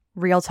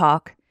Real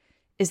talk.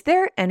 Is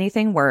there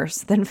anything worse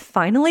than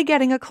finally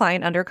getting a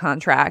client under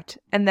contract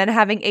and then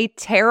having a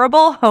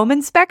terrible home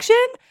inspection?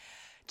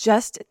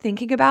 Just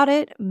thinking about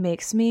it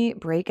makes me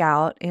break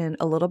out in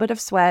a little bit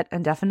of sweat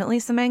and definitely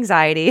some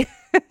anxiety.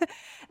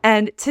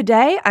 And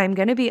today I'm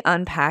going to be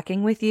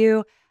unpacking with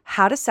you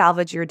how to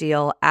salvage your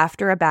deal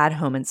after a bad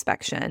home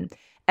inspection.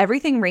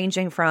 Everything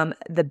ranging from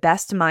the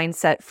best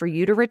mindset for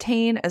you to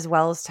retain as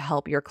well as to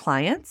help your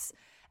clients,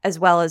 as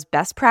well as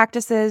best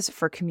practices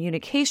for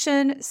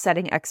communication,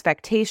 setting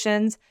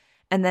expectations,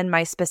 and then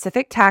my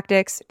specific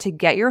tactics to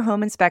get your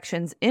home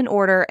inspections in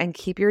order and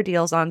keep your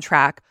deals on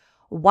track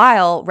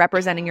while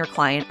representing your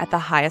client at the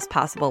highest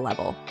possible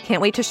level.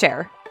 Can't wait to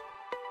share.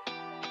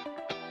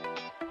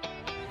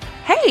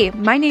 Hey,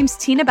 my name's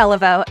Tina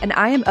Belliveau, and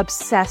I am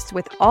obsessed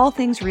with all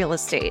things real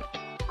estate,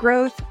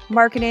 growth,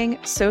 marketing,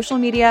 social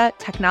media,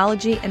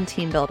 technology, and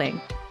team building.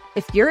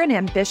 If you're an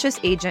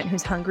ambitious agent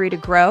who's hungry to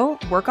grow,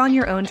 work on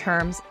your own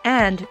terms,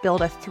 and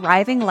build a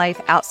thriving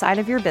life outside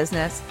of your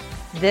business,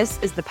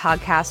 this is the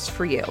podcast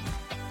for you.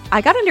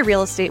 I got into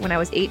real estate when I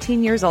was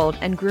 18 years old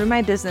and grew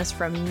my business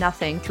from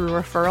nothing through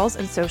referrals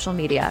and social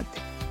media.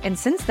 And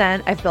since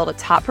then, I've built a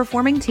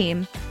top-performing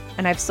team,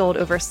 and I've sold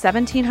over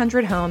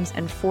 1,700 homes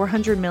and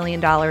 $400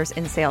 million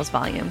in sales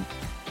volume.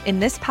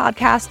 In this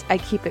podcast, I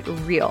keep it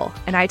real,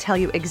 and I tell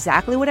you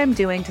exactly what I'm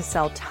doing to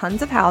sell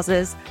tons of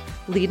houses,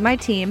 lead my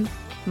team,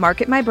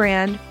 market my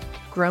brand,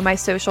 grow my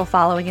social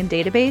following and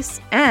database,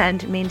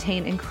 and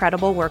maintain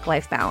incredible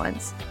work-life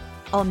balance.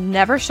 I'll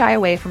never shy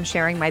away from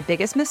sharing my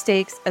biggest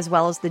mistakes as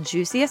well as the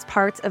juiciest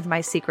parts of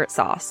my secret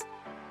sauce.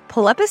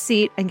 Pull up a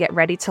seat and get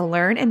ready to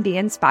learn and be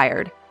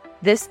inspired.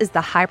 This is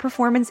the High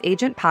Performance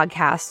Agent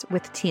Podcast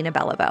with Tina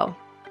Belliveau.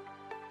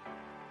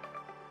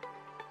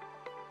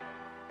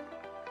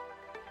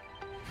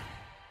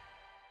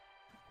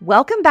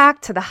 Welcome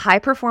back to the High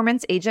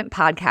Performance Agent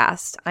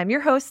Podcast. I'm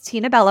your host,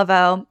 Tina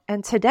Belliveau,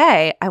 and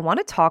today I want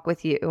to talk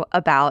with you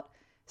about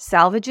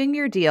salvaging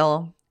your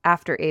deal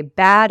after a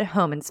bad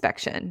home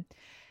inspection.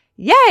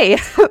 Yay!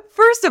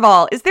 First of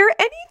all, is there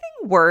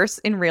anything worse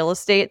in real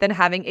estate than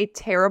having a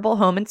terrible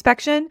home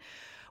inspection?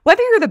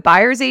 Whether you're the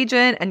buyer's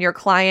agent and your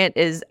client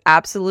is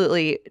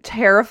absolutely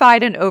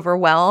terrified and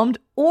overwhelmed,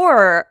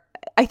 or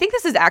I think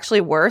this is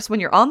actually worse when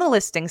you're on the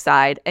listing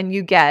side and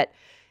you get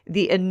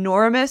the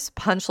enormous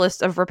punch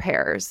list of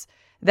repairs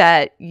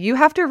that you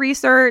have to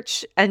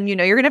research, and you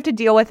know you're going to have to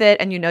deal with it,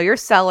 and you know your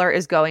seller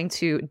is going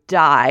to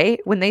die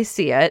when they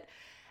see it,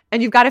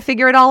 and you've got to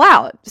figure it all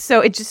out. So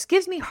it just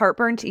gives me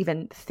heartburn to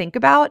even think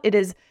about. It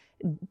is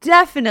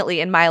definitely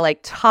in my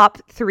top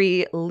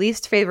 3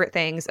 least favorite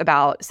things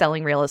about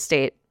selling real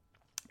estate.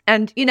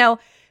 And,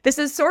 this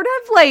is sort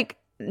of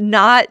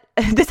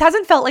this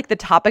hasn't felt like the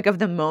topic of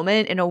the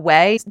moment in a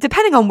way,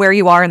 depending on where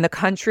you are in the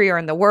country or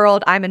in the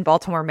world. I'm in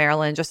Baltimore,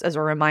 Maryland, just as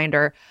a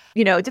reminder,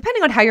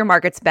 depending on how your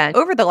market's been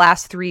over the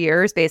last 3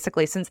 years,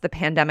 basically since the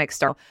pandemic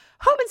started,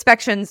 home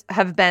inspections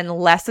have been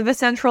less of a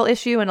central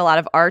issue in a lot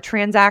of our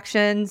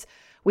transactions.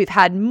 We've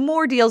had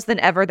more deals than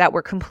ever that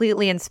were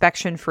completely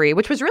inspection free,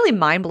 which was really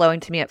mind blowing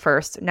to me at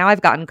first. Now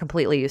I've gotten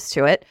completely used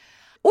to it.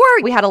 Or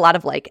we had a lot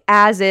of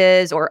as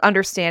is, or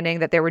understanding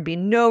that there would be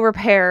no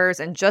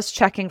repairs and just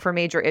checking for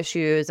major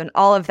issues and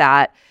all of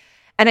that.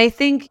 And I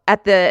think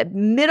at the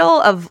middle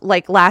of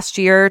last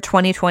year,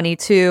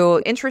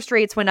 2022, interest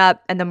rates went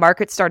up and the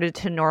market started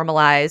to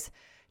normalize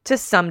to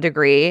some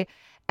degree.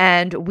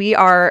 And we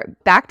are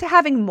back to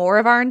having more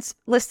of our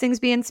listings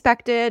be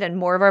inspected and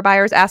more of our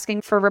buyers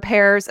asking for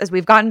repairs. As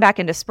we've gotten back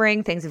into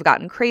spring, things have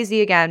gotten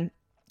crazy again.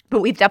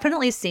 But we've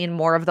definitely seen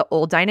more of the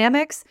old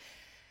dynamics.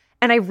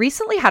 And I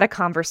recently had a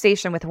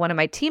conversation with one of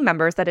my team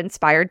members that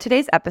inspired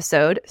today's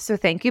episode. So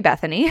thank you,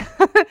 Bethany.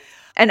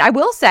 And I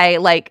will say,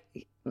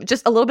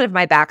 just a little bit of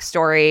my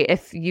backstory,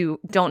 if you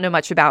don't know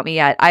much about me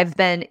yet. I've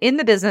been in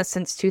the business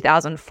since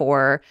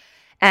 2004,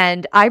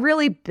 and I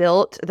really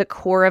built the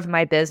core of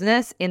my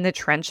business in the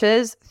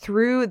trenches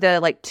through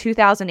the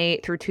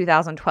 2008 through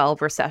 2012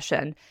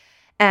 recession.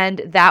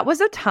 And that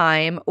was a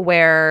time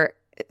where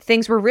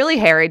things were really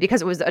hairy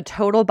because it was a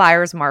total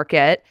buyer's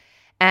market.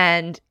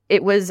 And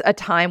it was a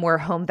time where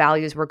home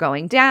values were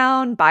going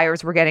down,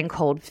 buyers were getting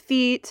cold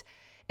feet.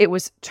 It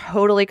was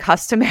totally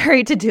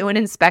customary to do an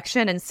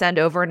inspection and send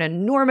over an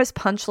enormous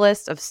punch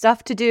list of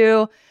stuff to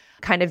do,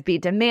 kind of be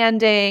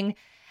demanding.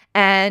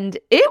 And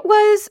it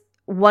was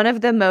one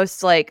of the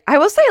most, I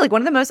will say,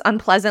 one of the most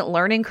unpleasant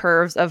learning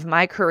curves of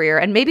my career.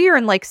 And maybe you're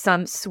in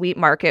some sweet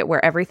market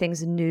where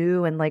everything's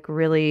new and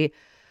really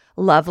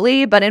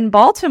lovely. But in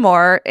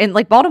Baltimore,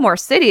 Baltimore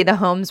City, the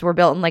homes were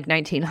built in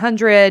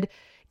 1900.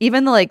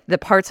 Even the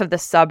parts of the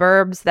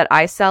suburbs that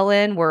I sell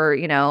in were,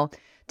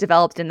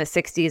 developed in the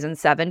 60s and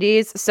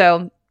 70s.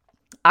 So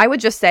I would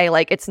just say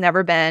it's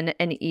never been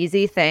an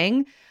easy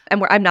thing.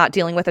 And I'm not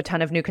dealing with a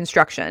ton of new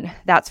construction,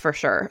 that's for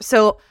sure.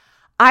 So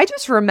I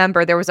just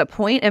remember there was a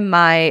point in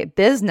my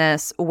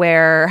business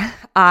where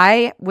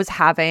I was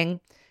having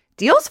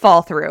deals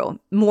fall through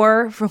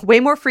way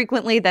more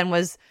frequently than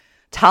was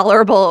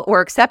tolerable or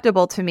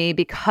acceptable to me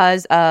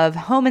because of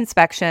home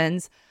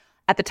inspections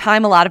At the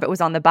time, a lot of it was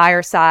on the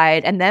buyer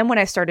side. And then when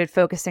I started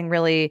focusing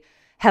really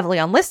heavily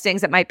on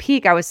listings, at my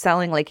peak, I was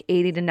selling like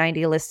 80 to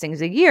 90 listings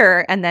a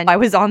year. And then I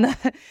was on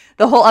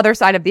the whole other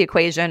side of the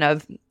equation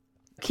of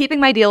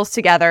keeping my deals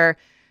together,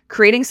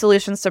 creating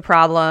solutions to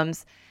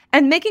problems,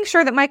 and making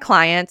sure that my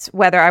clients,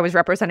 whether I was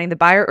representing the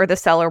buyer or the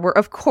seller, were,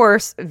 of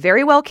course,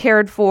 very well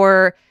cared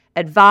for,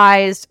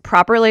 advised,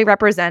 properly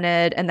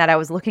represented, and that I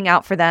was looking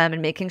out for them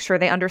and making sure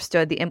they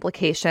understood the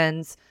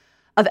implications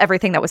of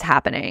everything that was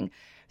happening.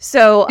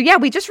 So yeah,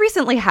 we just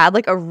recently had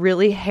like a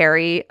really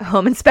hairy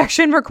home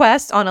inspection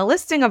request on a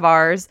listing of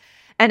ours,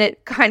 and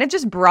it kind of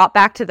just brought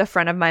back to the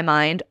front of my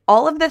mind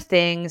all of the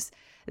things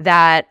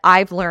that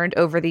I've learned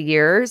over the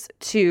years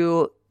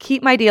to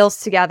keep my deals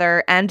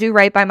together and do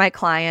right by my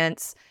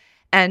clients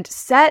and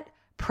set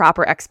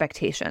proper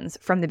expectations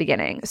from the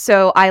beginning.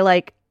 So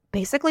I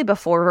basically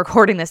before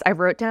recording this, I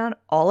wrote down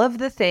all of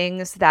the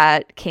things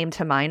that came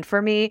to mind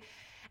for me.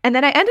 And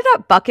then I ended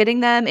up bucketing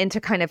them into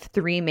kind of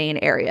three main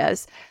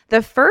areas.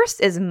 The first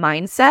is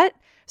mindset.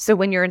 So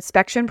when your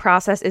inspection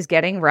process is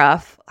getting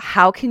rough,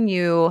 how can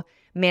you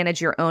manage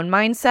your own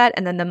mindset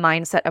and then the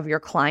mindset of your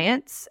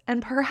clients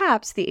and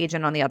perhaps the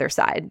agent on the other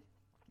side?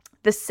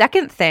 The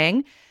second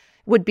thing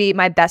would be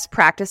my best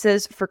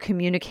practices for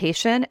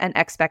communication and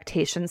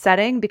expectation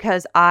setting,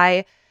 because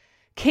I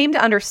came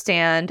to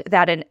understand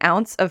that an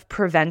ounce of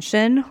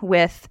prevention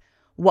with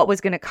what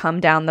was going to come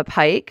down the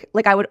pike.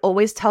 Like I would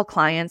always tell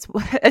clients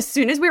as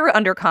soon as we were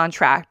under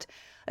contract,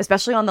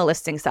 especially on the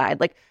listing side,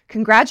 like,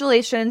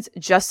 congratulations,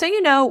 just so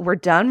you know, we're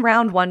done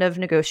round one of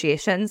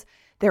negotiations.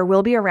 There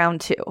will be a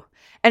round two.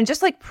 And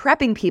just like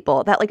prepping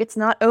people that like it's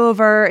not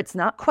over, it's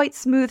not quite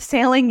smooth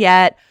sailing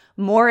yet,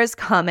 more is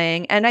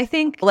coming. And I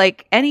think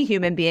like any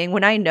human being,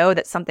 when I know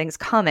that something's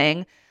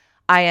coming,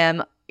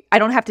 I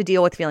don't have to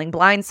deal with feeling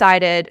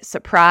blindsided,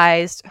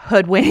 surprised,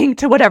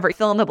 hoodwinked, whatever,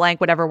 fill in the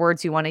blank, whatever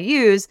words you want to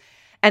use.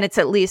 And it's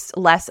at least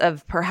less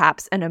of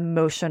perhaps an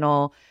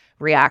emotional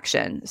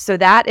reaction. So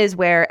that is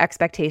where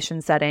expectation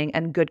setting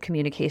and good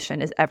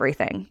communication is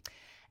everything.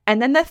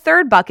 And then the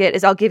third bucket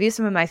is I'll give you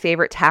some of my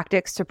favorite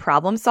tactics to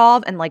problem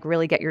solve and like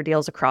really get your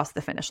deals across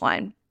the finish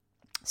line.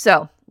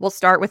 So we'll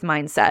start with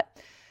mindset.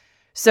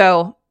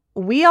 So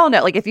we all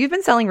know, like if you've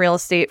been selling real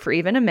estate for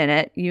even a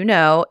minute, you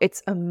know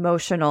it's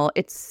emotional,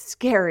 it's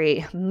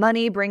scary.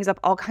 Money brings up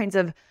all kinds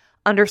of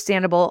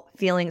understandable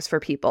feelings for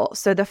people.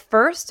 So the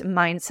first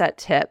mindset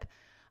tip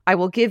I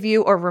will give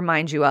you or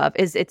remind you of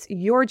is it's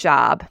your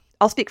job.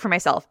 I'll speak for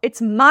myself. It's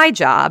my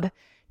job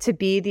to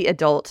be the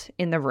adult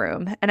in the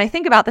room. And I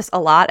think about this a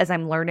lot as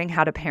I'm learning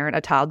how to parent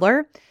a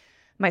toddler.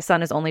 My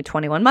son is only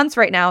 21 months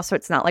right now, so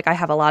it's not like I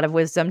have a lot of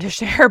wisdom to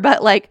share,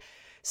 but like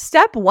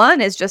step one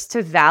is just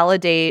to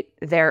validate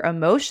their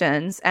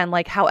emotions, and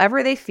like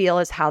however they feel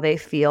is how they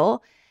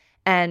feel.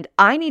 And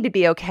I need to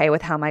be okay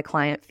with how my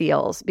client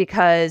feels,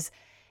 because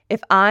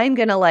if I'm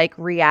going to like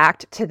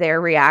react to their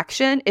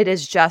reaction, it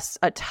is just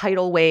a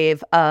tidal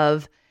wave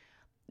of,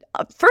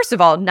 first of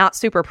all, not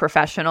super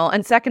professional.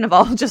 And second of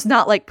all, just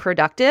not like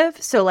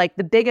productive. So like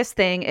the biggest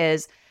thing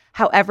is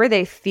however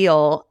they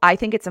feel, I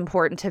think it's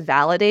important to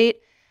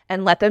validate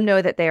and let them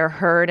know that they are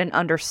heard and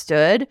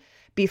understood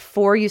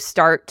before you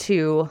start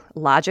to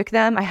logic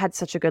them. I had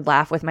such a good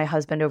laugh with my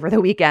husband over the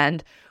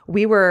weekend.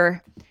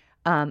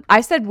 I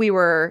said we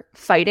were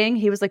fighting.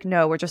 He was like,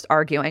 no, we're just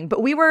arguing.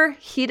 But we were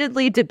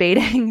heatedly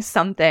debating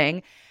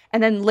something.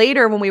 And then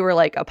later when we were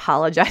like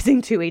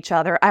apologizing to each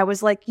other, I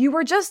was like, you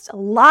were just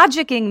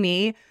logicking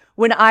me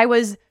when I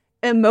was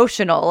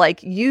emotional.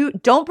 Like, you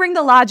don't bring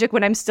the logic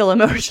when I'm still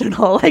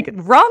emotional, like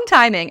wrong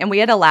timing. And we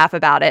had a laugh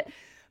about it.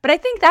 But I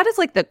think that is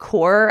like the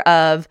core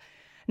of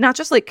not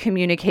just like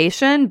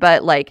communication,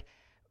 but like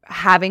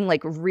having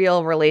like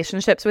real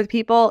relationships with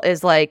people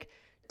is like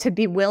to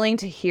be willing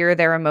to hear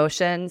their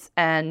emotions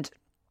and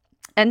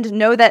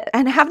know that,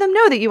 and have them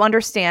know that you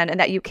understand and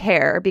that you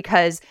care.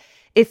 Because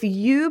if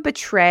you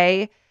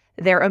betray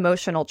their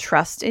emotional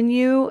trust in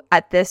you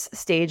at this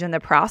stage in the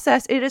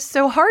process, it is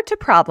so hard to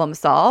problem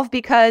solve,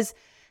 because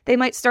they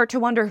might start to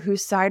wonder,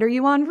 whose side are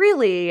you on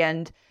really?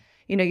 And,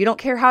 you know, you don't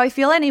care how I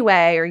feel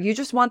anyway, or you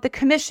just want the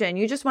commission.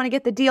 You just want to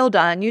get the deal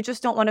done. You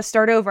just don't want to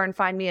start over and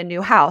find me a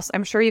new house.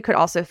 I'm sure you could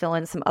also fill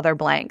in some other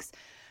blanks.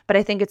 But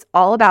I think it's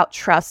all about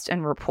trust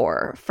and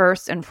rapport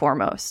first and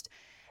foremost.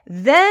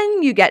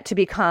 Then you get to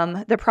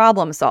become the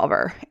problem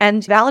solver.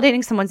 And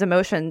validating someone's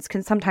emotions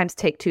can sometimes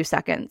take 2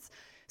 seconds.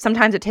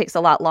 Sometimes it takes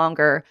a lot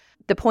longer.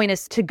 The point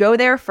is to go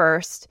there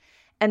first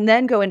and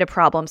then go into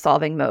problem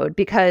solving mode,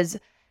 because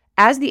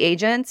as the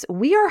agents,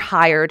 we are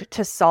hired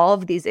to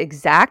solve these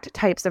exact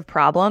types of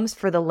problems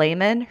for the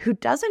layman who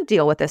doesn't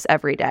deal with this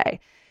every day.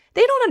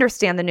 They don't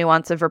understand the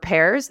nuance of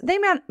repairs. They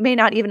may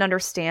not even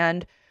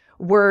understand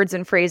words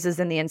and phrases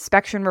in the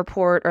inspection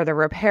report or the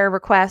repair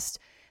request.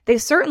 They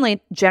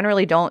certainly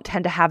generally don't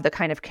tend to have the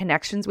kind of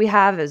connections we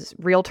have as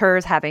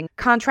realtors, having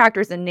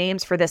contractors and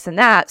names for this and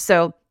that.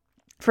 So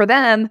for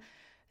them,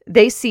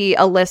 they see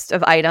a list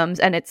of items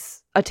and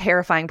it's a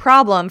terrifying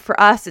problem. For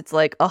us, it's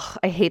like, oh,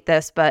 I hate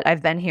this, but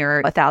I've been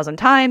here 1,000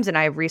 times and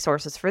I have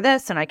resources for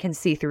this and I can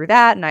see through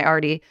that and I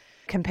already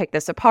can pick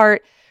this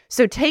apart.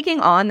 So taking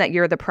on that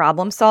you're the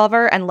problem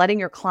solver and letting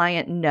your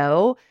client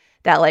know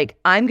that like,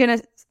 I'm going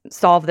to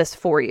solve this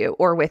for you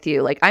or with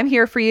you. Like, I'm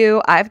here for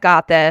you. I've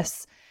got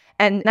this.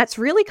 And that's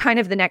really kind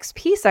of the next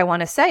piece I want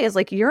to say is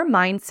like your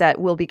mindset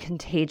will be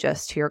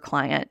contagious to your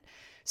client.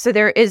 So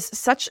there is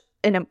such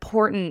an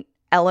important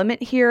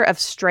element here of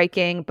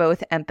striking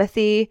both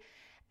empathy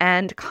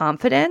and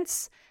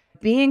confidence,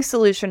 being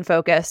solution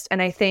focused.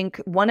 And I think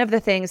one of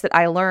the things that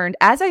I learned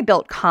as I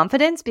built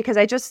confidence, because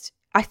I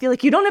feel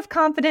like you don't have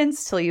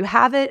confidence till you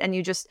have it, and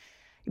you just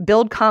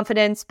build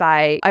confidence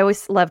by, I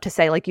always love to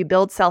say, like, you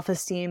build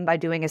self-esteem by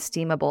doing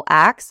esteemable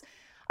acts.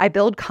 I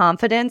build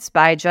confidence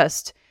by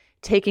just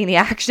taking the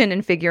action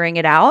and figuring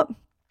it out.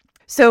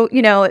 So,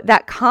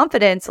 that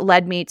confidence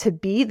led me to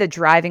be the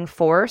driving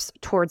force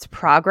towards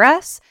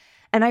progress.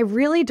 And I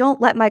really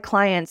don't let my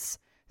clients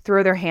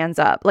throw their hands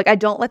up. Like, I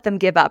don't let them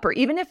give up. Or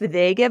even if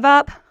they give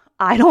up,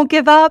 I don't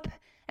give up.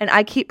 And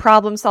I keep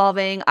problem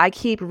solving. I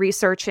keep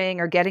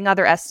researching or getting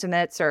other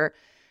estimates or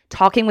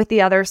talking with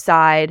the other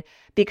side.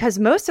 Because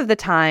most of the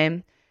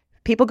time,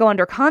 people go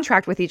under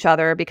contract with each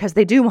other because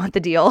they do want the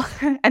deal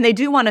and they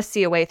do want to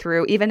see a way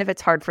through, even if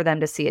it's hard for them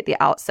to see at the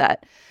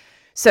outset.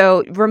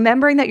 So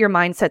remembering that your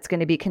mindset's going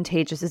to be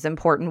contagious is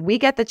important. We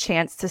get the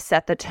chance to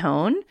set the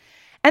tone,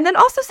 and then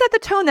also set the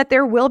tone that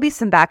there will be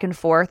some back and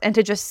forth, and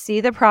to just see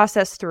the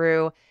process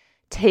through,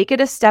 take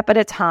it a step at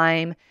a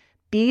time,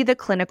 be the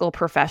clinical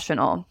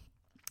professional.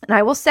 And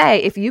I will say,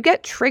 if you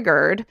get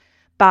triggered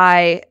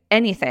by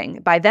anything,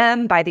 by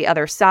them, by the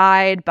other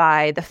side,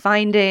 by the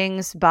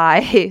findings, by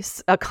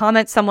a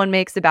comment someone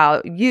makes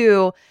about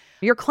you,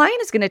 your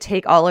client is going to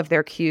take all of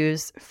their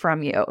cues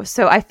from you.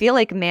 So I feel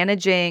like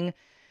managing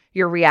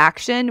your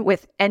reaction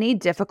with any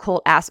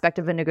difficult aspect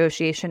of a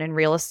negotiation in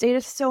real estate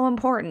is so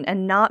important,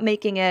 and not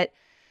making it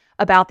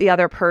about the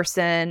other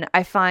person.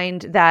 I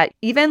find that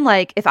even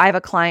like if I have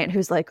a client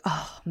who's like,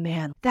 oh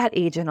man, that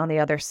agent on the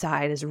other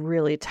side is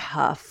really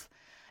tough.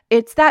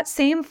 It's that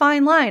same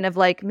fine line of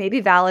like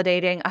maybe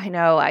validating, I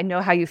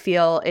know how you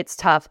feel, it's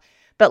tough,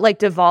 but like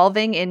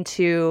devolving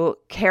into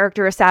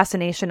character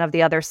assassination of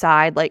the other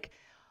side, like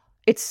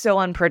it's so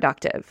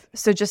unproductive.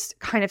 So just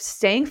kind of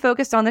staying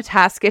focused on the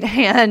task at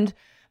hand,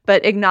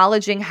 but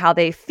acknowledging how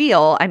they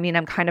feel. I mean,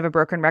 I'm kind of a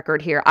broken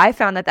record here. I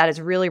found that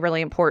is really,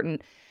 really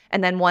important.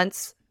 And then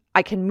once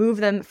I can move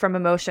them from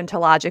emotion to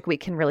logic, we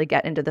can really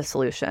get into the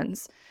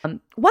solutions.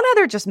 One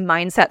other just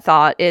mindset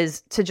thought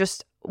is to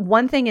just,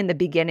 one thing in the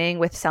beginning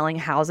with selling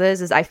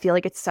houses is I feel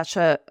like it's such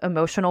a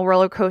emotional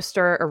roller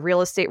coaster, a real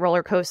estate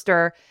roller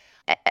coaster.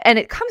 And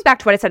it comes back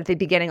to what I said at the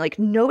beginning, like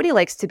nobody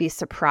likes to be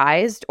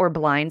surprised or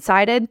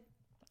blindsided.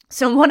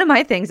 So one of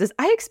my things is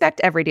I expect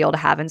every deal to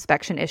have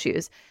inspection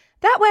issues.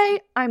 That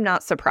way I'm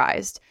not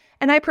surprised.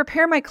 And I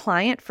prepare my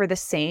client for the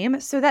same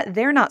so that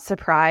they're not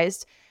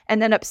surprised and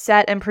then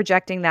upset and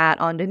projecting that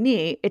onto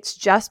me. It's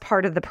just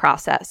part of the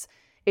process.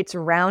 It's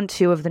round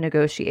 2 of the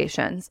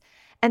negotiations.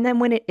 And then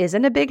when it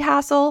isn't a big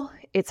hassle,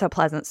 it's a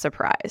pleasant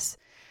surprise.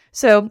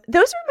 So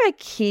those are my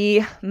key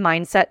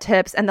mindset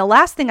tips. And the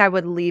last thing I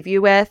would leave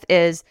you with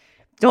is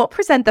don't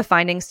present the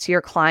findings to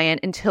your client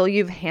until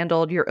you've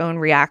handled your own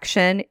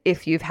reaction,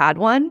 if you've had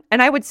one.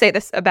 And I would say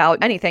this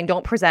about anything.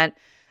 Don't present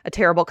a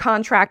terrible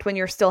contract when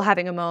you're still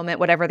having a moment,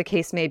 whatever the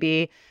case may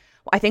be.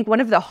 I think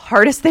one of the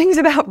hardest things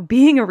about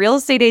being a real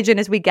estate agent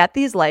is we get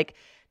these like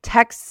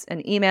texts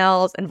and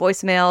emails and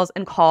voicemails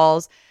and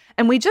calls,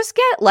 and we just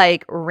get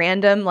like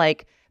random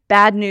like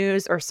bad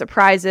news or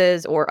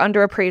surprises or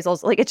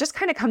underappraisals. Like it just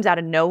kind of comes out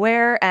of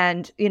nowhere.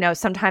 And,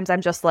 sometimes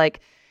I'm just like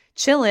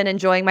chilling,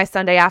 enjoying my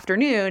Sunday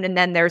afternoon. And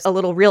then there's a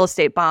little real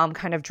estate bomb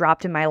kind of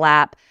dropped in my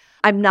lap.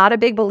 I'm not a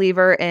big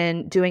believer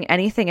in doing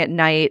anything at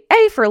night,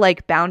 for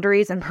like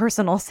boundaries and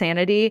personal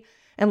sanity,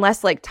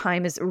 unless like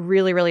time is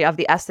really, really of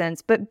the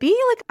essence. But B,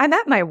 like I'm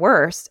at my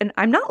worst, and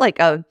I'm not like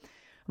a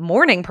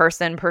morning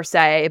person per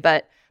se,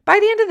 but by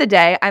the end of the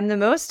day, I'm the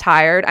most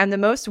tired. I'm the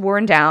most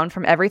worn down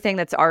from everything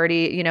that's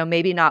already,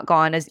 maybe not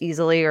gone as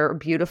easily or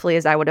beautifully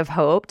as I would have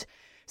hoped.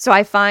 So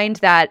I find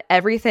that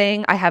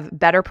I have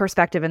better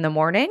perspective in the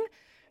morning.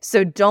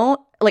 So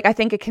I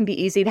think it can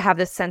be easy to have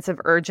this sense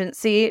of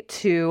urgency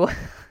to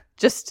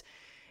just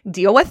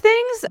deal with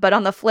things. But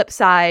on the flip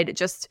side,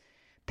 just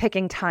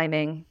picking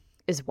timing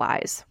is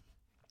wise.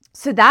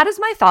 So that is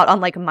my thought on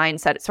like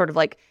mindset. It's sort of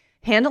like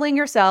handling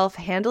yourself,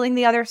 handling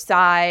the other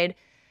side,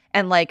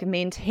 and like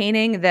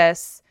maintaining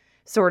this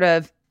sort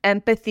of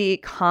empathy,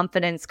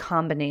 confidence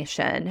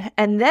combination.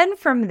 And then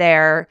from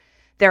there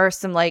are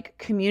some like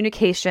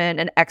communication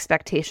and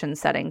expectation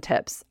setting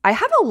tips. I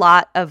have a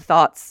lot of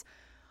thoughts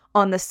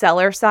on the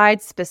seller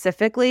side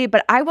specifically,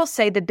 but I will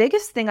say the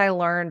biggest thing I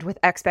learned with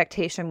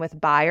expectation with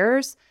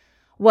buyers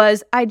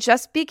was I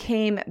just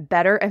became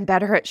better and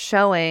better at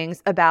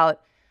showings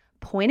about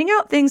pointing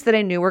out things that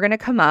I knew were going to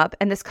come up.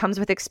 And this comes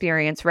with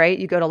experience, right?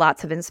 You go to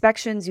lots of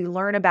inspections, you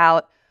learn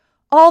about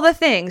all the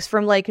things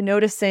from like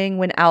noticing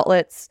when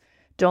outlets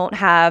don't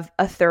have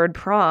a third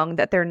prong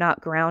that they're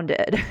not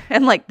grounded.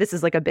 And like, this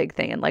is like a big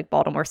thing in like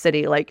Baltimore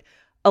City, like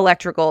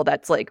electrical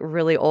that's like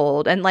really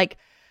old. And like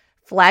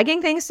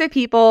flagging things to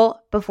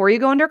people before you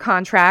go under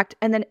contract,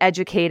 and then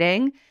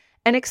educating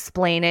and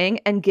explaining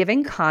and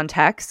giving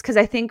context. Because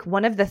I think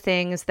one of the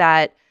things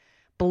that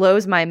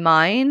blows my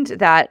mind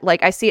that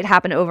like I see it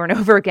happen over and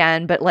over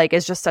again, but like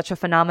is just such a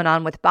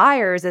phenomenon with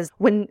buyers is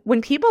when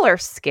people are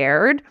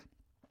scared,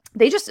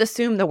 they just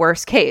assume the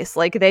worst case.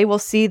 Like they will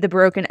see the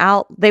broken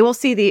out, they will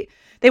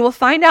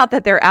find out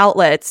that their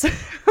outlets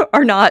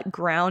are not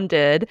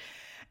grounded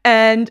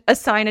and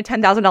assign a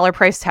 $10,000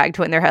 price tag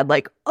to it in their head.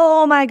 Like,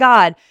 oh my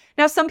God.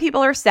 Now, some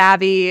people are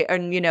savvy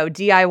and,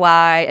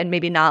 DIY and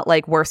maybe not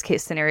like worst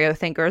case scenario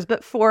thinkers,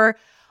 but for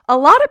a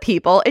lot of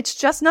people, it's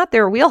just not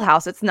their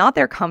wheelhouse. It's not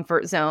their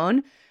comfort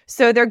zone.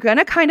 So they're going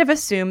to kind of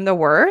assume the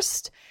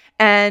worst.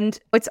 And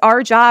it's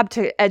our job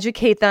to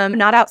educate them,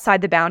 not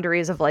outside the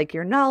boundaries of like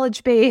your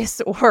knowledge base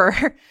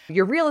or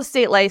your real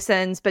estate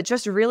license, but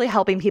just really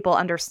helping people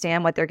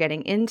understand what they're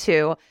getting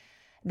into.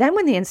 Then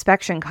when the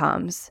inspection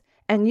comes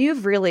and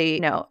you've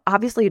really,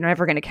 obviously you're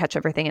never going to catch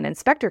everything an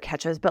inspector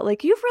catches, but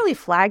like you've really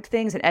flagged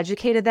things and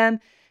educated them,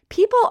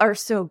 people are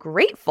so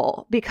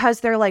grateful because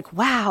they're like,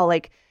 wow,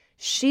 like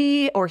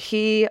she or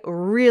he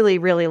really,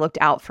 really looked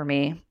out for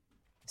me.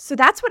 So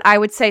that's what I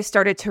would say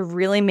started to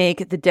really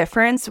make the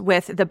difference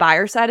with the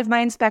buyer side of my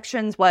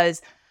inspections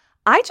was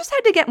I just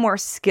had to get more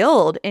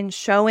skilled in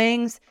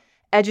showings,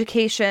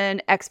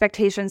 education,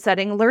 expectation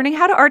setting, learning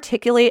how to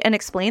articulate and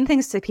explain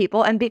things to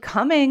people and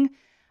becoming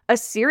a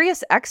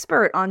serious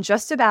expert on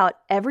just about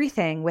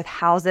everything with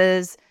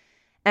houses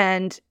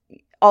and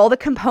all the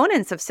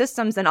components of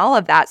systems and all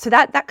of that. So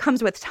that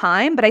comes with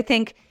time. But I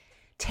think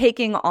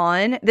taking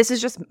on, this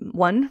is just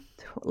one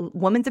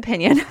woman's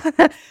opinion,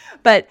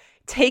 but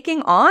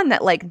taking on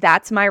that, like,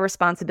 that's my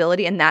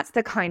responsibility. And that's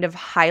the kind of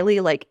highly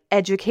like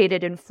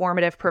educated,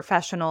 informative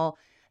professional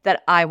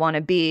that I want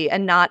to be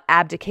and not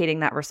abdicating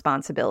that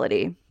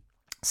responsibility.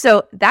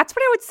 So that's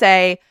what I would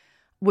say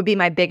would be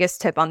my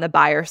biggest tip on the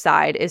buyer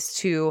side is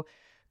to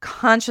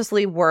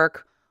consciously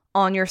work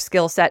on your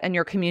skill set and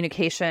your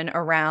communication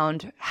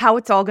around how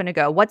it's all going to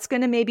go, what's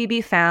going to maybe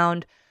be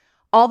found,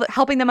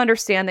 helping them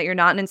understand that you're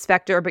not an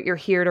inspector, but you're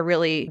here to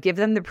really give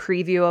them the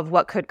preview of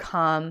what could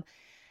come.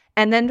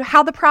 And then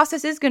how the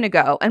process is going to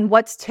go and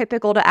what's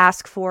typical to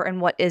ask for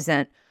and what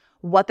isn't,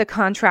 what the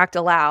contract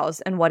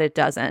allows and what it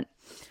doesn't.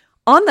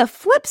 On the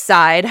flip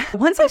side,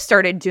 once I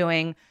started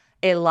doing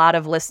a lot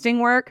of listing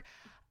work,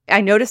 I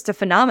noticed a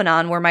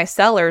phenomenon where my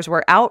sellers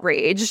were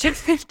outraged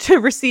to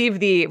receive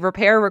the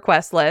repair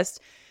request list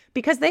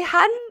because they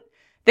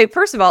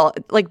first of all,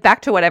 like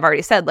back to what I've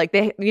already said, like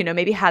they,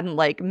 maybe hadn't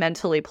like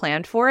mentally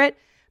planned for it,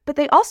 but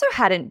they also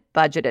hadn't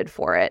budgeted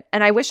for it.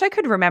 And I wish I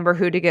could remember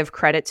who to give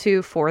credit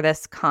to for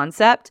this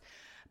concept,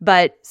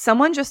 but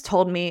someone just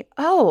told me,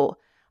 oh,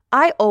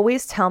 I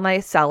always tell my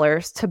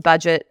sellers to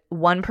budget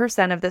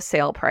 1% of the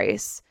sale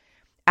price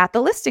at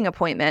the listing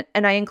appointment,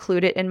 and I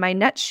include it in my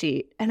net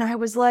sheet. And I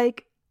was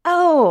like,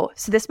 oh,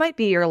 so this might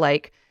be your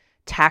like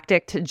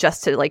tactic to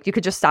you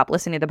could just stop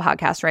listening to the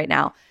podcast right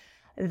now.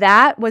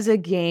 That was a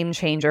game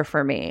changer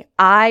for me.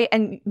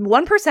 And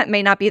 1%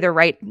 may not be the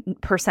right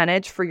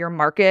percentage for your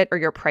market or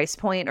your price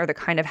point or the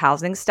kind of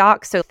housing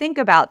stock. So think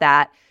about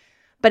that.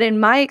 But in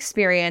my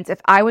experience, if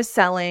I was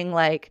selling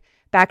like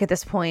back at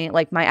this point,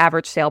 like my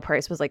average sale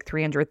price was like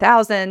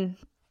 $300,000.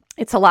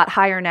 It's a lot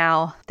higher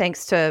now,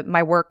 thanks to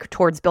my work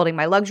towards building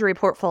my luxury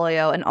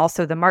portfolio and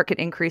also the market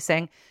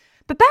increasing.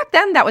 But back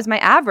then that was my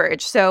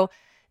average. So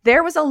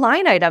there was a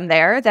line item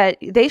there that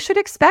they should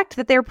expect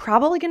that they're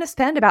probably going to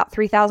spend about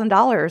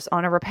 $3,000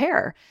 on a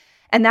repair.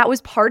 And that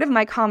was part of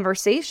my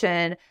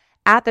conversation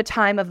at the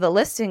time of the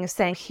listing,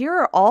 saying, here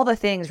are all the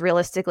things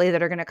realistically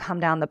that are going to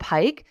come down the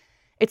pike.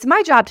 It's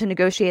my job to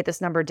negotiate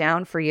this number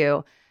down for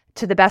you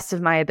to the best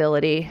of my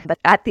ability. But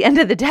at the end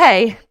of the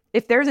day,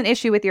 if there's an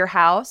issue with your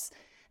house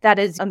that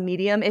is a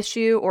medium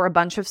issue or a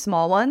bunch of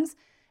small ones,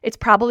 it's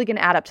probably going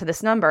to add up to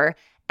this number.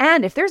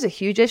 And if there's a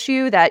huge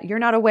issue that you're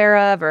not aware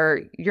of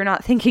or you're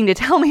not thinking to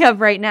tell me of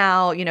right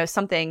now,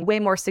 something way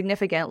more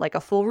significant like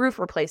a full roof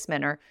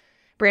replacement or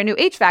brand new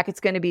HVAC, it's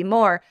going to be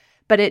more.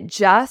 But it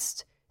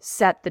just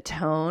set the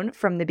tone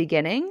from the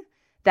beginning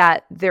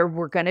that there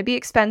were going to be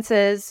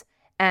expenses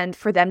and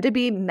for them to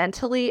be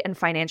mentally and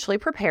financially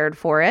prepared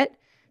for it,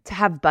 to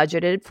have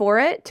budgeted for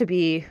it, to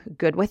be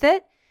good with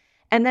it.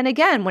 And then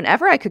again,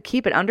 whenever I could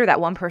keep it under that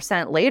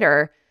 1%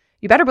 later,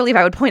 you better believe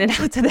I would point it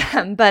out to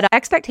them. But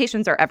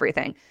expectations are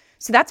everything.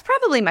 So that's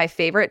probably my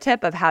favorite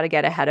tip of how to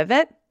get ahead of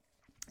it.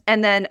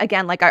 And then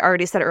again, like I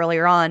already said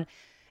earlier on,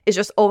 is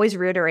just always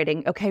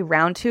reiterating, okay,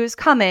 round 2 is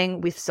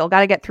coming. We've still got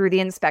to get through the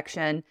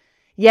inspection.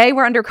 Yay,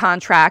 we're under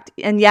contract.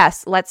 And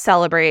yes, let's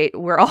celebrate.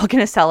 We're all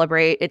going to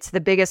celebrate. It's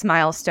the biggest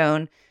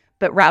milestone,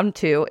 but round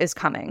 2 is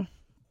coming.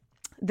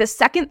 The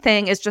second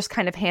thing is just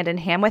kind of hand in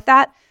hand with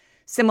that.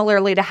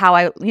 Similarly to how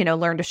I,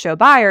 learned to show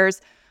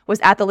buyers, was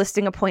at the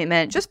listing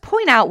appointment, just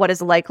point out what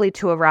is likely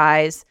to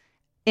arise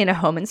in a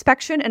home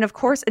inspection. And of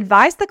course,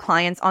 advise the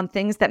clients on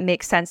things that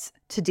make sense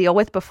to deal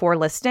with before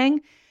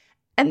listing.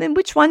 And then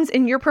which ones,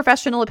 in your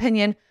professional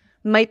opinion,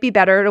 might be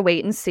better to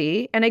wait and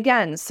see. And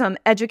again, some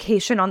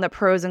education on the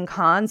pros and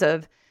cons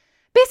of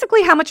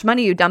basically how much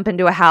money you dump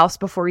into a house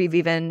before you've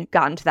even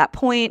gotten to that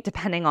point,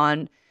 depending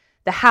on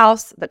the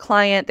house, the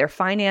client, their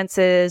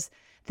finances,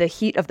 the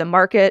heat of the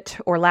market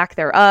or lack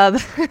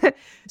thereof.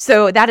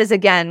 So that is,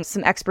 again,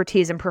 some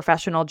expertise and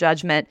professional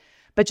judgment,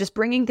 but just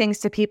bringing things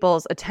to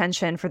people's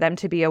attention for them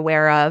to be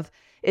aware of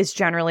is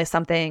generally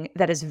something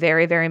that is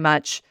very, very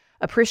much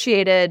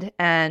appreciated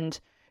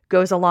and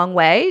goes a long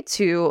way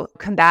to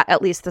combat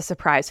at least the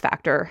surprise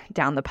factor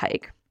down the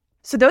pike.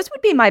 So those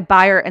would be my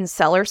buyer and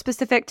seller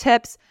specific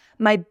tips.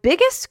 My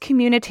biggest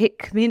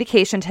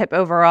communication tip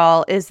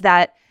overall is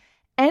that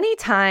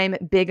anytime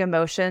big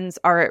emotions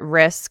are at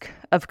risk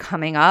of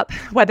coming up,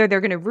 whether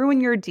they're going to ruin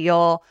your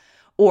deal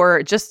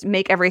or just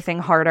make everything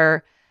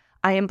harder,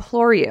 I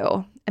implore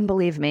you, and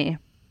believe me,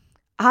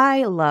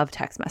 I love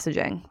text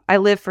messaging. I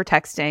live for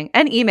texting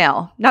and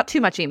email, not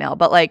too much email,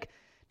 but like,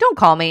 don't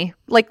call me.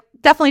 Like,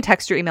 definitely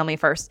text or email me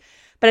first.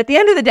 But at the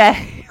end of the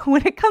day,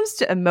 when it comes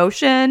to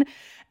emotion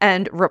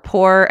and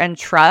rapport and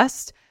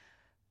trust,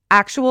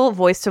 actual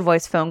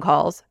voice-to-voice phone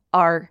calls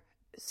are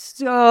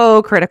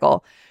so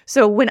critical.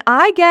 So when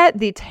I get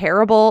the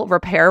terrible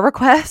repair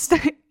request,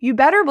 you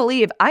better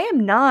believe I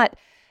am not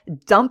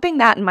dumping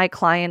that in my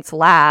client's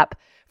lap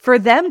for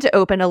them to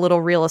open a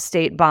little real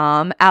estate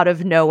bomb out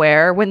of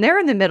nowhere when they're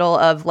in the middle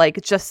of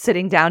like just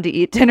sitting down to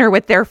eat dinner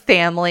with their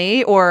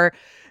family or,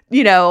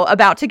 you know,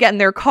 about to get in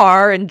their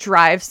car and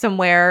drive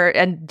somewhere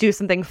and do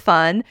something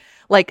fun.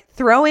 Like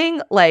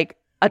throwing like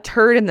a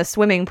turd in the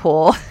swimming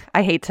pool.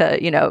 I hate to,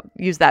 you know,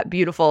 use that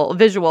beautiful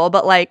visual,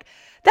 but like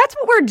that's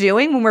what we're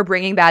doing when we're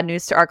bringing bad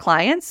news to our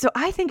clients. So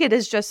I think it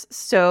is just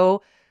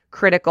so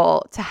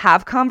critical to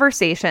have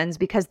conversations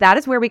because that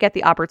is where we get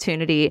the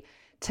opportunity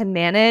to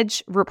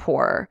manage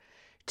rapport,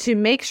 to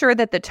make sure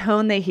that the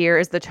tone they hear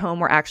is the tone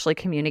we're actually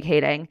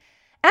communicating,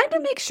 and to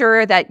make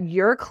sure that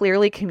you're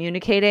clearly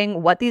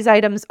communicating what these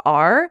items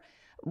are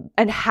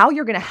and how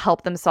you're going to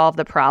help them solve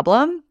the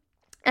problem,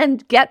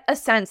 and get a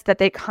sense that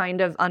they kind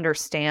of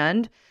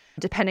understand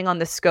depending on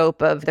the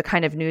scope of the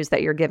kind of news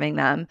that you're giving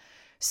them.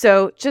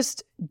 So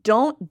just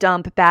don't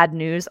dump bad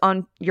news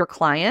on your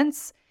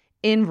clients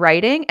in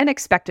writing and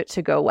expect it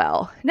to go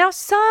well. Now,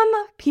 some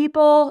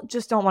people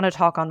just don't want to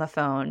talk on the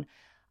phone.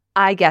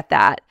 I get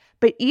that.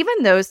 But even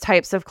those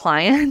types of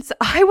clients,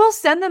 I will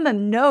send them a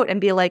note and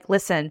be like,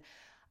 listen,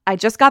 I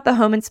just got the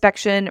home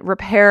inspection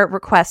repair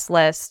request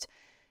list.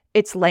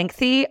 It's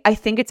lengthy. I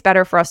think it's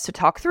better for us to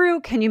talk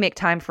through. Can you make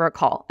time for a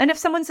call? And if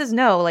someone says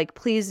no, like,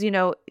 please, you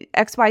know,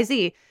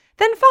 XYZ,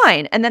 then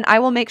fine. And then I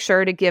will make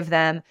sure to give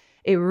them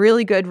a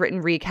really good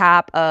written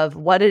recap of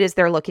what it is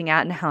they're looking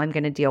at and how I'm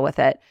going to deal with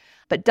it.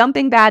 But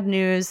dumping bad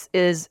news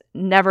is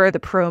never the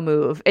pro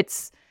move.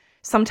 It's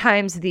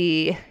sometimes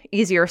the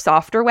easier,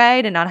 softer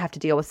way to not have to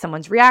deal with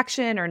someone's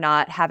reaction or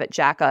not have it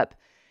jack up,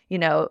 you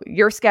know,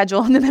 your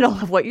schedule in the middle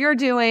of what you're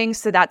doing.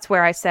 So that's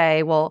where I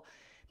say, well,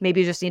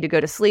 maybe you just need to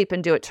go to sleep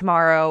and do it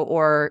tomorrow,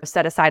 or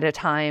set aside a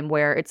time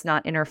where it's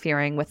not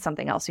interfering with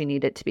something else you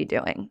need it to be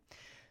doing.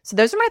 So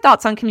those are my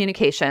thoughts on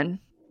communication.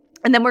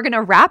 And then we're going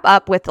to wrap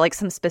up with like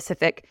some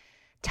specific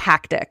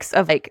tactics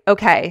of like,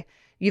 okay,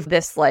 you've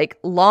this like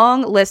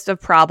long list of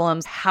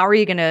problems. How are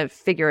you going to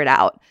figure it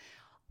out?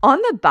 On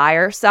the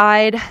buyer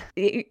side,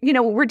 you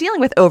know, we're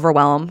dealing with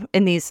overwhelm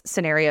in these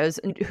scenarios,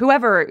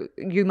 whoever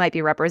you might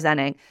be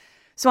representing.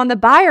 So on the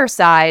buyer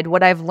side,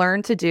 what I've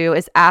learned to do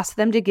is ask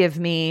them to give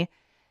me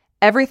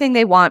everything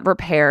they want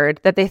repaired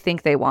that they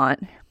think they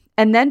want,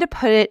 and then to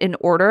put it in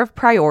order of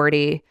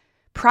priority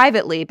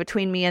privately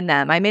between me and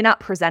them. I may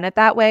not present it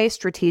that way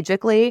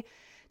strategically,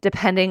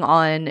 depending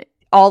on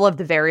all of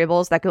the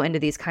variables that go into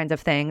these kinds of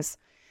things.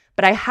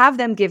 But I have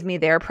them give me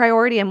their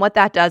priority. And what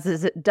that does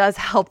is it does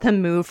help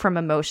them move from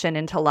emotion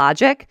into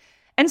logic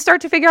and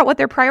start to figure out what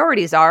their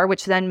priorities are,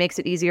 which then makes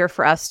it easier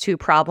for us to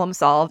problem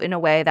solve in a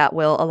way that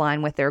will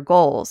align with their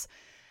goals.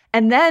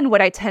 And then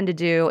what I tend to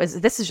do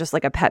is, this is just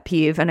like a pet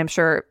peeve, and I'm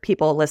sure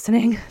people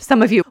listening,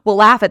 some of you will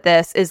laugh at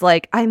this, is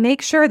like I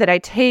make sure that I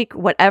take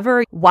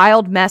whatever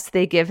wild mess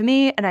they give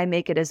me and I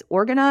make it as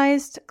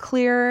organized,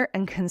 clear,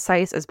 and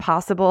concise as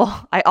possible.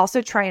 I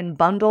also try and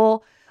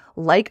bundle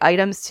like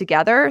items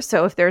together.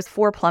 So if there's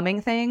 4 plumbing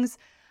things,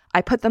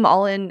 I put them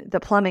all in the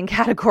plumbing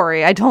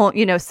category. I don't,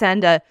 you know,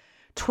 send a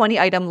 20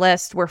 item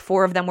list where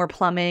 4 of them were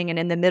plumbing and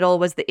in the middle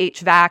was the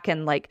HVAC.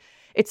 And like,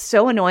 it's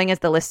so annoying as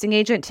the listing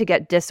agent to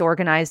get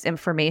disorganized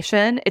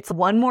information. It's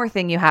one more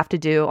thing you have to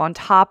do on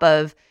top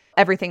of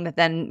everything that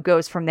then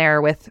goes from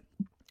there with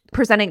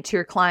presenting to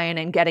your client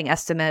and getting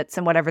estimates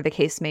and whatever the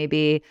case may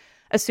be,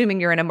 assuming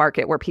you're in a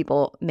market where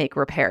people make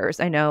repairs.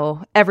 I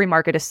know every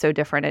market is so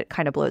different. It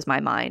kind of blows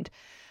my mind.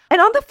 And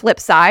on the flip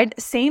side,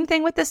 same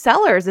thing with the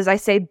sellers, as I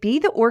say, be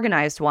the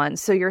organized one.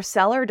 So your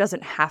seller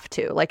doesn't have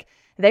to. Like,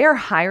 they are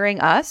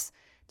hiring us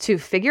to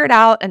figure it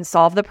out and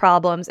solve the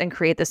problems and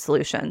create the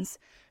solutions.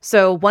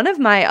 So one of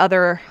my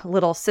other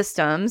little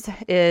systems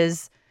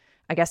is,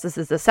 I guess this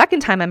is the second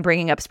time I'm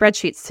bringing up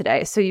spreadsheets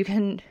today. So you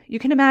can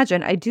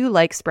imagine I do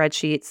like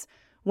spreadsheets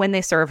when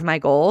they serve my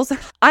goals.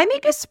 I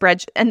make a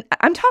spreadsheet, and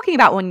I'm talking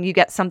about when you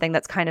get something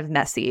that's kind of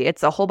messy.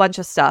 It's a whole bunch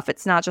of stuff.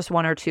 It's not just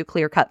 1 or 2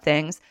 clear-cut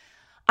things.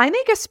 I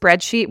make a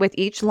spreadsheet with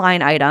each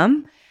line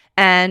item,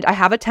 and I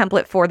have a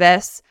template for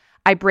this.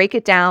 I break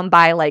it down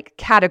by like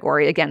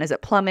category. Again, is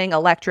it plumbing,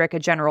 electric, a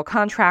general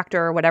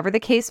contractor, whatever the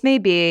case may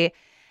be.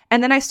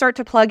 And then I start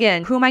to plug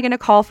in, who am I going to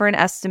call for an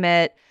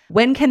estimate?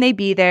 When can they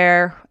be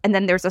there? And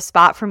then there's a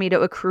spot for me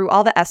to accrue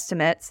all the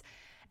estimates.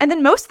 And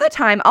then most of the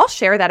time, I'll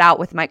share that out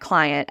with my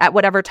client at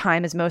whatever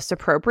time is most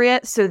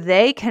appropriate so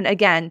they can,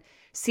 again,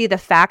 see the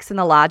facts and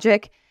the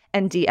logic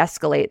and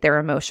de-escalate their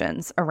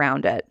emotions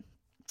around it.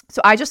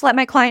 So I just let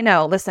my client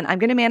know, listen, I'm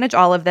going to manage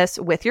all of this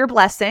with your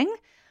blessing.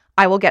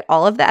 I will get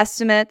all of the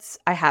estimates.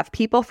 I have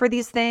people for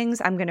these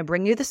things. I'm going to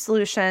bring you the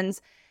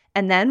solutions.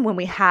 And then when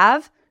we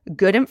have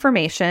good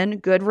information,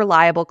 good,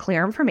 reliable,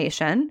 clear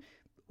information,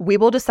 we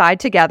will decide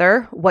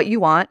together what you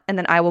want, and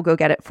then I will go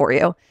get it for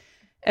you.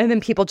 And then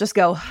people just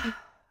go,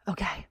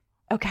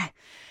 okay,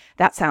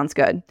 that sounds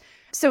good.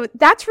 So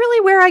that's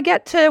really where I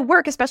get to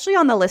work, especially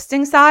on the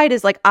listing side,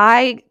 is like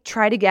I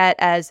try to get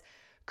as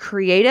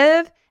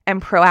creative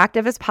and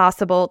proactive as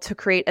possible to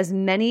create as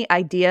many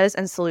ideas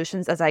and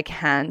solutions as I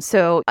can.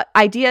 So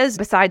ideas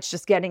besides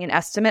just getting an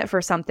estimate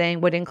for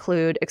something would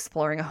include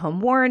exploring a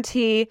home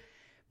warranty,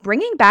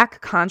 bringing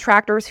back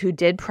contractors who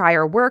did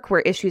prior work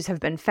where issues have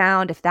been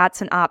found, if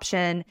that's an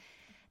option.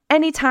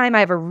 Anytime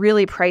I have a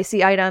really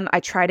pricey item, I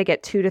try to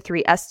get 2 to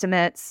 3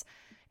 estimates.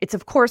 It's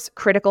of course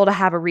critical to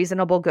have a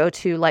reasonable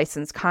go-to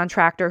licensed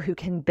contractor who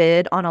can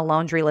bid on a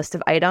laundry list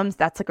of items.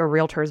 That's like a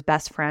realtor's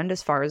best friend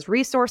as far as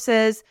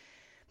resources.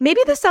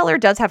 Maybe the seller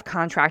does have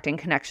contracting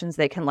connections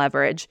they can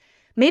leverage.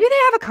 Maybe they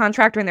have a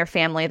contractor in their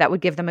family that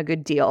would give them a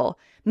good deal.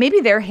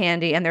 Maybe they're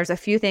handy and there's a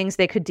few things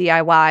they could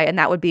DIY and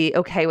that would be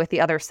okay with the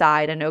other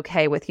side and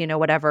okay with,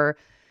 whatever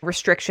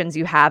restrictions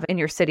you have in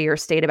your city or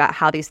state about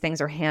how these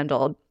things are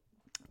handled.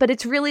 But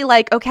it's really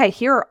like, okay,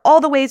 here are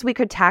all the ways we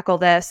could tackle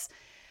this.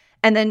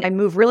 And then I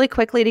move really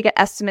quickly to get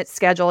estimates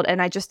scheduled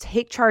and I just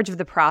take charge of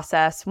the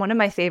process. One of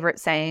my favorite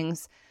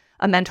sayings,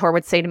 a mentor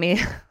would say to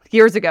me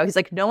years ago, he's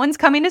like, no one's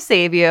coming to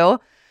save you.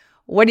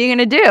 What are you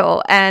going to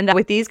do? And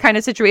with these kind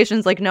of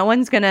situations, like no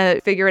one's going to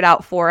figure it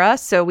out for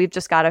us. So we've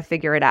just got to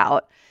figure it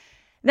out.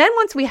 Then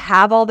once we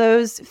have all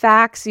those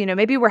facts,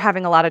 maybe we're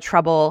having a lot of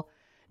trouble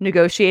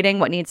negotiating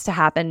what needs to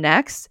happen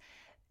next.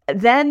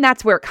 Then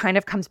that's where it kind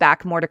of comes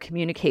back more to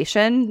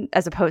communication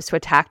as opposed to a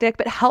tactic,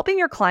 but helping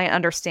your client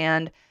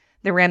understand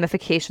the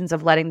ramifications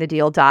of letting the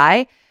deal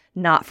die,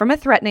 not from a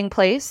threatening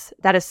place.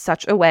 That is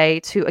such a way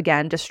to,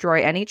 again,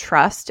 destroy any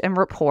trust and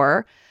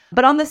rapport.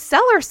 But on the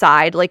seller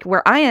side, like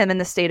where I am in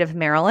the state of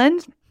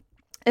Maryland,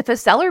 if a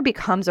seller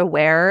becomes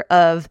aware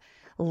of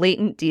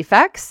latent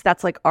defects,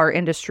 that's like our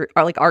industry,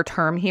 or like our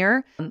term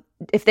here.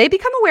 If they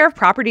become aware of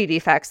property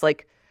defects,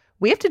 like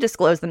we have to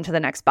disclose them to the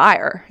next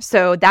buyer.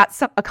 So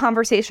that's a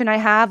conversation I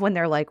have when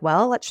they're like,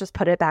 well, let's just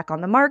put it back on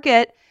the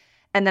market.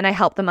 And then I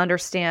help them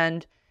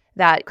understand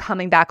that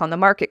coming back on the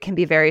market can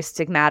be very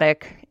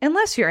stigmatic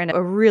unless you're in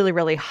a really,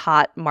 really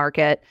hot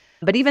market.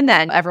 But even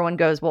then, everyone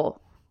goes, well,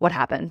 what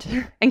happened?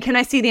 And can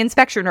I see the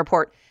inspection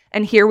report?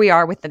 And here we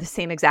are with the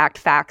same exact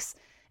facts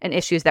and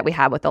issues that we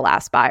had with the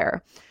last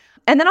buyer.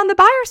 And then on the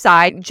buyer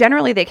side,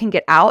 generally they can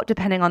get out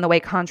depending on the way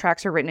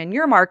contracts are written in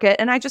your market.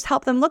 And I just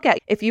help them look at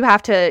if you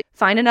have to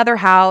find another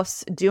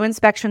house, do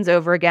inspections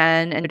over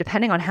again. And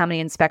depending on how many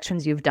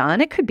inspections you've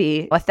done, it could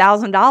be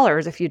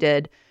 $1,000 if you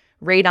did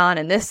radon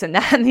and this and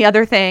that and the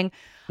other thing.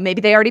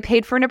 Maybe they already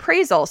paid for an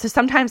appraisal. So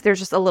sometimes there's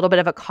just a little bit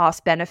of a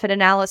cost benefit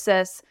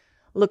analysis,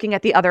 looking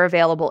at the other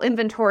available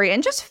inventory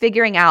and just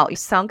figuring out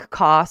sunk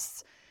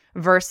costs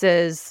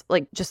versus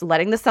like just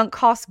letting the sunk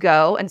costs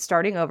go and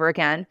starting over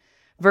again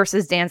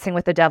versus dancing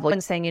with the devil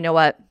and saying, you know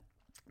what,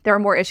 there are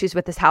more issues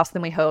with this house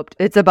than we hoped.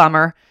 It's a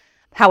bummer.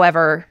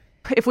 However,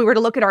 if we were to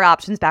look at our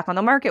options back on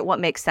the market, what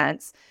makes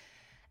sense?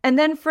 And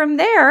then from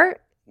there,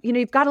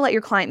 you've got to let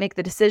your client make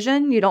the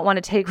decision. You don't want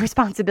to take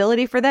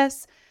responsibility for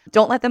this.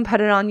 Don't let them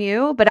put it on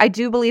you. But I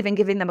do believe in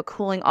giving them a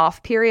cooling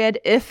off period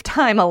if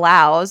time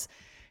allows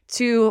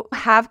to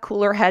have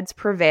cooler heads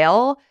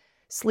prevail,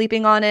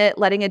 sleeping on it,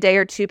 letting a day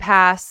or two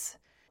pass.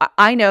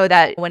 I know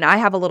that when I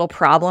have a little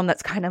problem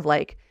that's kind of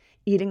like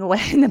eating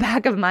away in the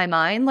back of my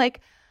mind, like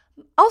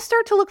I'll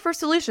start to look for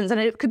solutions. And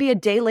it could be a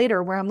day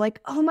later where I'm like,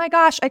 oh my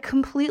gosh, I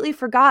completely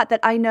forgot that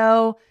I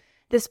know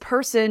this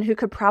person who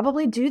could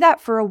probably do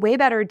that for a way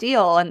better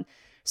deal. And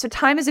so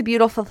time is a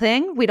beautiful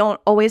thing. We don't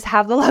always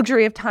have the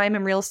luxury of time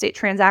in real estate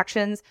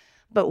transactions,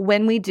 but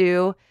when we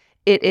do,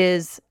 it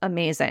is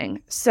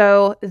amazing.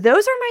 So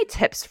those are my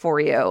tips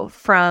for you,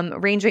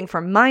 ranging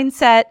from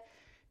mindset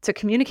to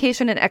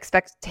communication and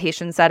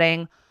expectation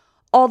setting,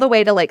 all the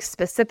way to like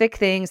specific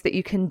things that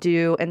you can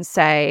do and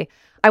say.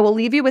 I will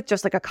leave you with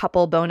just like a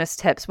couple bonus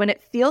tips when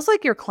it feels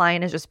like your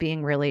client is just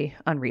being really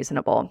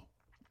unreasonable.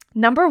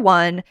 Number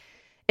one,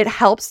 it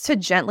helps to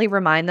gently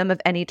remind them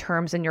of any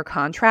terms in your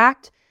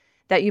contract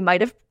that you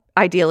might have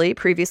ideally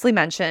previously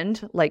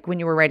mentioned, like when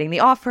you were writing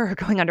the offer or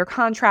going under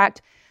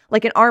contract.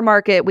 Like in our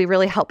market, we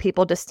really help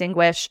people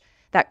distinguish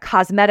that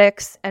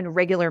cosmetics and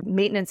regular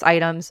maintenance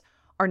items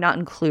are not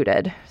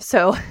included.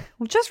 So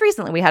just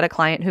recently, we had a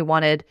client who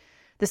wanted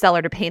the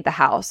seller to paint the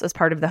house as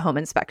part of the home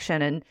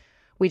inspection. And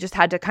We just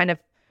had to kind of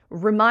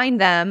remind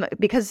them,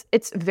 because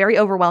it's very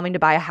overwhelming to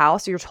buy a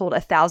house. You're told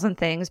 1,000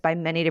 things by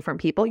many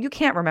different people. You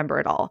can't remember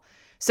it all.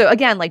 So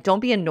again, like, don't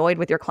be annoyed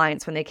with your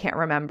clients when they can't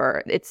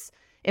remember. It's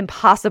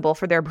impossible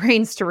for their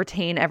brains to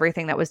retain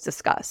everything that was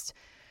discussed.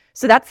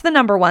 So that's the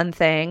number one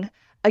thing.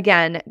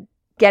 Again,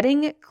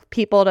 getting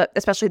people to,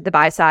 especially the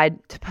buy side,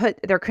 to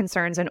put their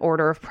concerns in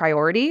order of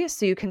priority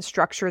so you can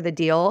structure the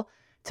deal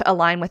to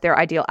align with their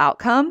ideal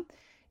outcome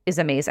is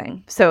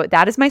amazing. So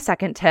that is my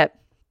second tip.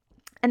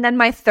 And then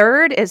my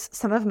third is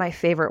some of my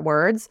favorite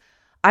words.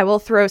 I will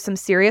throw some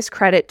serious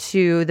credit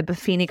to the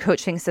Buffini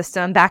coaching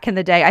system. Back in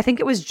the day, I think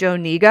it was Joe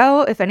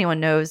Nigo. If anyone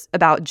knows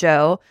about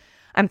Joe,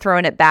 I'm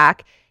throwing it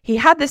back. He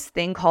had this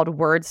thing called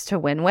Words to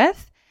Win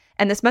With.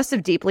 And this must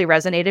have deeply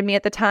resonated me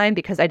at the time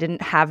because I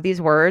didn't have these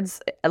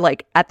words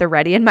like at the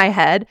ready in my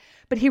head.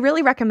 But he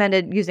really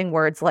recommended using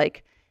words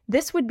like,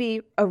 this would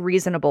be a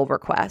reasonable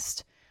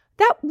request.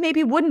 That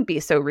maybe wouldn't be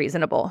so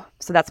reasonable.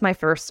 So that's my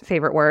first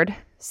favorite word.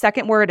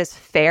 Second word is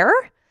fair.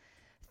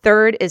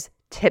 Third is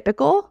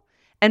typical.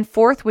 And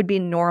fourth would be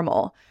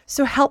normal.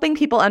 So helping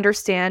people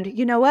understand,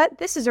 you know what,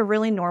 this is a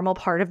really normal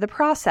part of the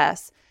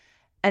process.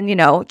 And,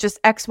 just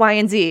X, Y,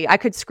 and Z. I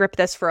could script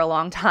this for a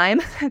long time.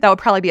 That would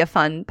probably be a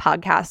fun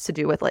podcast to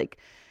do with like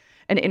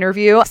an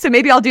interview. So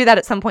maybe I'll do that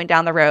at some point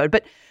down the road.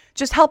 But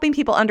just helping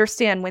people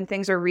understand when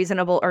things are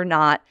reasonable or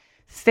not,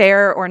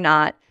 fair or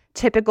not,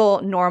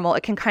 typical, normal,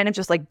 it can kind of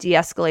just like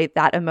de-escalate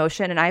that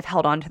emotion. And I've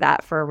held on to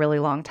that for a really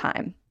long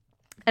time.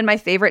 And my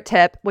favorite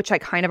tip, which I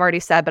kind of already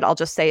said, but I'll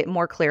just say it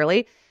more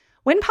clearly,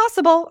 when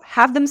possible,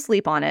 have them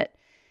sleep on it.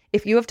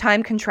 If you have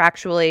time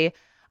contractually,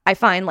 I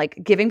find like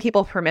giving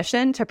people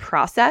permission to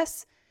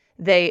process,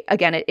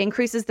 it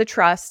increases the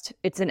trust.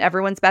 It's in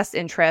everyone's best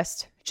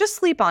interest. Just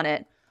sleep on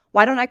it.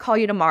 Why don't I call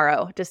you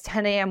tomorrow? Does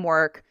 10 a.m.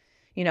 work?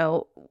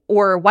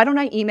 Or why don't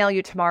I email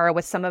you tomorrow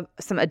with some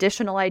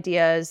additional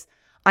ideas?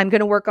 I'm going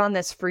to work on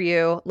this for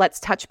you. Let's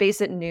touch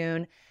base at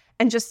noon,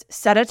 and just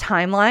set a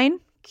timeline.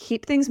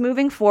 Keep things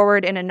moving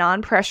forward in a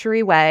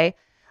non-pressury way.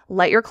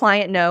 Let your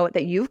client know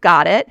that you've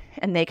got it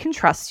and they can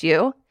trust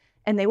you,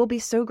 and they will be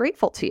so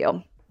grateful to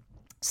you.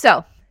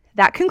 So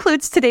that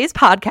concludes today's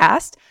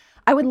podcast.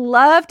 I would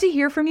love to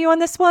hear from you on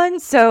this one.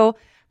 So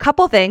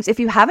couple things. If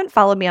you haven't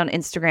followed me on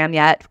Instagram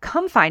yet,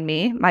 come find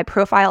me. My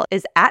profile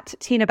is at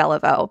Tina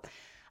Beliveau.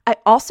 I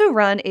also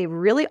run a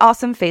really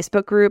awesome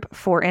Facebook group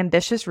for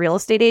ambitious real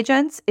estate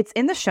agents. It's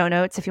in the show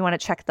notes if you want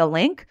to check the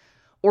link,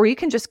 or you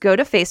can just go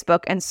to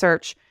Facebook and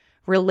search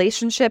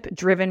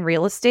Relationship-Driven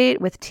Real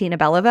Estate with Tina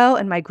Beliveau,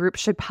 and my group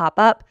should pop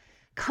up.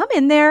 Come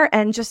in there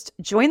and just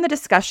join the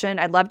discussion.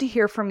 I'd love to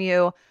hear from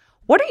you.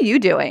 What are you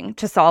doing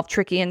to solve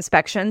tricky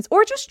inspections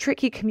or just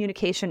tricky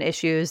communication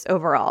issues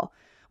overall?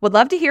 Would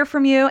love to hear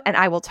from you, and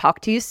I will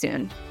talk to you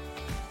soon.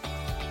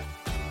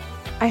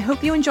 I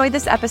hope you enjoyed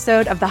this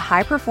episode of the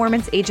High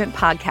Performance Agent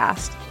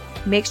Podcast.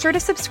 Make sure to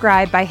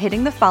subscribe by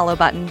hitting the follow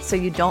button so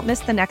you don't miss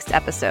the next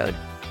episode.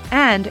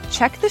 And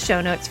check the show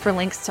notes for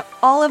links to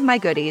all of my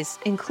goodies,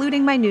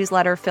 including my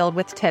newsletter filled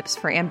with tips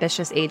for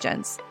ambitious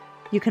agents.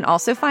 You can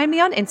also find me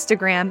on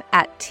Instagram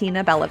at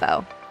Tina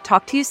Beliveau.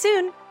 Talk to you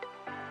soon.